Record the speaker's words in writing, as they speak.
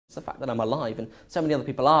It's the fact that I'm alive, and so many other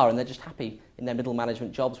people are, and they're just happy in their middle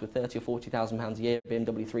management jobs with £30,000 or £40,000 a year,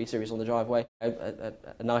 BMW 3 Series on the driveway, a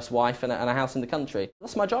nice wife and a house in the country.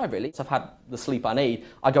 That's my drive, really. So I've had the sleep I need.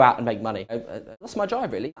 I go out and make money. That's my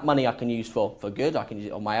drive, really. Money I can use for good. I can use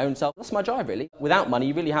it on my own self. That's my drive, really. Without money,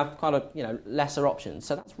 you really have kind of, lesser options.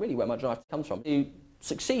 So that's really where my drive comes from. To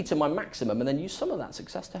succeed to my maximum and then use some of that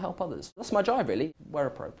success to help others. That's my drive, really, where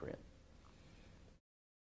appropriate.